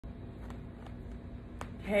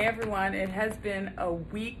Hey everyone, it has been a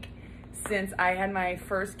week since I had my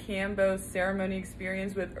first Kambo ceremony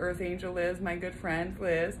experience with Earth Angel Liz, my good friend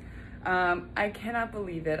Liz. I cannot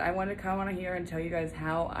believe it. I wanted to come on here and tell you guys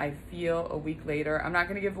how I feel a week later. I'm not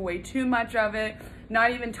going to give away too much of it,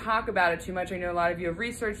 not even talk about it too much. I know a lot of you have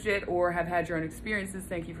researched it or have had your own experiences.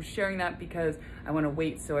 Thank you for sharing that, because I want to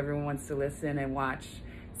wait so everyone wants to listen and watch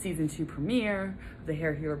season 2 premiere of the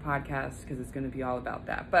Hair Healer podcast, because it's going to be all about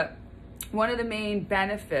that. But one of the main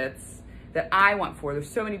benefits that I want for, there's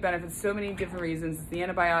so many benefits, so many different reasons. It's the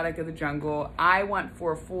antibiotic of the jungle. I want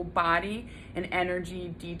for a full body and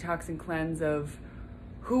energy detox and cleanse of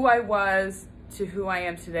who I was to who I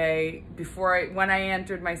am today, when I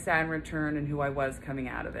entered my Saturn return, and who I was coming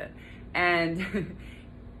out of it. And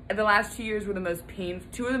the last 2 years were two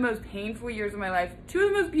of the most painful years of my life, two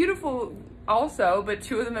of the most beautiful also, but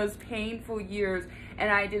two of the most painful years. And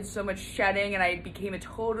I did so much shedding, and I became a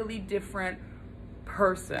totally different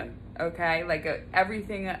person, okay? Like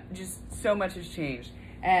everything, just so much has changed.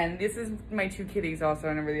 And this is my two kitties also, I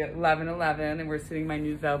remember the 1111, and we're sitting in my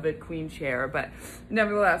new velvet queen chair. But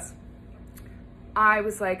nevertheless, I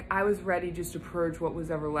was ready just to purge what was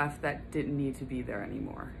ever left that didn't need to be there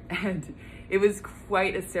anymore. And it was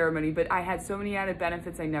quite a ceremony, but I had so many added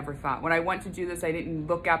benefits I never thought. When I went to do this, I didn't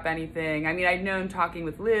look up anything. I mean, I'd known talking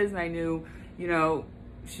with Liz, and I knew, you know,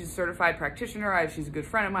 she's a certified practitioner. She's a good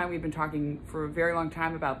friend of mine. We've been talking for a very long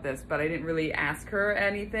time about this, but I didn't really ask her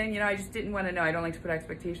anything. You know, I just didn't want to know. I don't like to put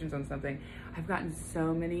expectations on something. I've gotten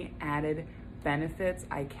so many added benefits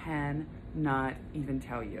I cannot even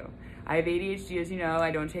tell you. I have ADHD, as you know.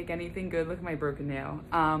 I don't take anything good. Look at my broken nail.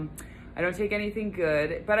 I don't take anything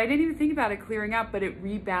good, but I didn't even think about it clearing up, but it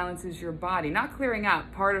rebalances your body. Not clearing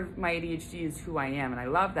up. Part of my ADHD is who I am, and I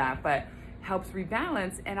love that, but helps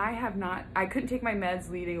rebalance. And I couldn't take my meds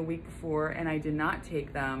leading a week before, and I did not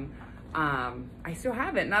take them. I still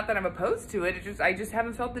haven't. Not that I'm opposed to it. I just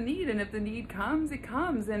haven't felt the need, and if the need comes, it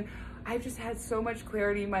comes. And I've just had so much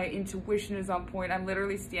clarity. My intuition is on point. I'm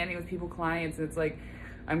literally standing with clients, and it's like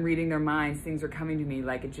I'm reading their minds. Things are coming to me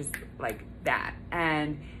like it just like that.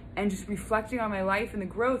 And just reflecting on my life and the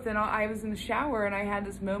growth. And I was in the shower, and I had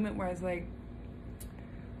this moment where I was like,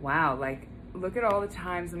 wow, like, look at all the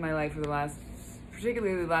times in my life for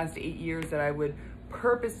particularly the last 8 years, that I would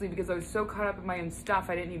purposely, because I was so caught up in my own stuff,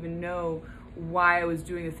 I didn't even know why I was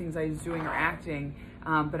doing the things I was doing or acting,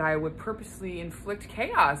 but I would purposely inflict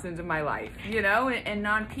chaos into my life, you know, and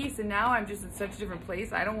non-peace. And now I'm just in such a different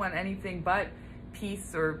place. I don't want anything but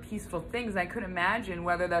peace or peaceful things. I couldn't imagine,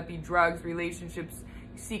 whether that be drugs, relationships,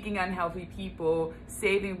 seeking unhealthy people,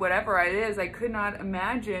 saving, whatever it is, I could not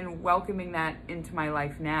imagine welcoming that into my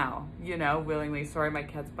life now, you know, willingly. Sorry, my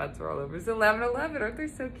cat's butts are all over. It's 11:11, aren't they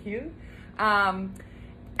so cute?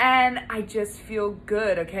 And I just feel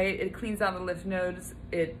good, okay? It cleans out the lymph nodes,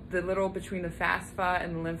 the little between the fascia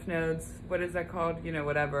and the lymph nodes, what is that called? You know,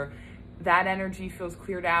 whatever. That energy feels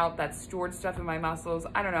cleared out, that stored stuff in my muscles.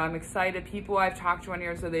 I don't know, I'm excited. People I've talked to on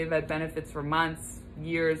here, so they've had benefits for months,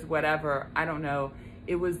 years, whatever, I don't know.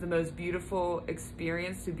 It was the most beautiful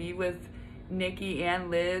experience to be with Nikki and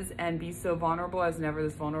Liz and be so vulnerable. I was never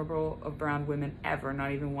this vulnerable around women ever,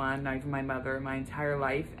 not even one, not even my mother, my entire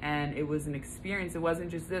life. And it was an experience. It wasn't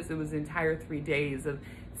just this, it was the entire 3 days of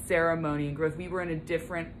ceremony and growth. We were in a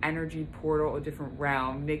different energy portal, a different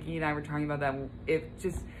realm. Nikki and I were talking about that.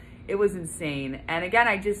 It was insane. And again,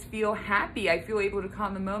 I just feel happy. I feel able to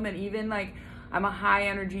calm the moment. Even like, I'm a high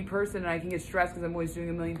energy person, and I can get stressed because I'm always doing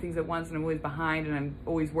a million things at once, and I'm always behind, and I'm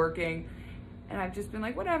always working. And I've just been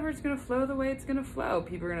like, whatever, it's gonna flow the way it's gonna flow.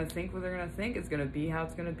 People are gonna think what they're gonna think. It's gonna be how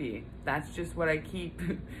it's gonna be. That's just what I keep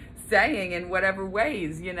saying in whatever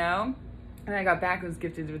ways, you know? And I got back and was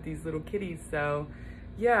gifted with these little kitties. So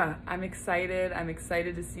yeah, I'm excited. I'm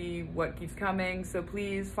excited to see what keeps coming. So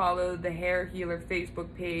please follow the Hair Healer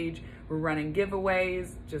Facebook page. We're running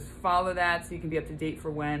giveaways. Just follow that so you can be up to date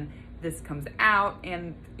for when this comes out.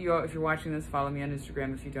 And if you're watching this, follow me on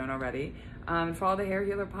Instagram if you don't already. And follow the Hair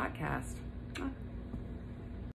Healer podcast.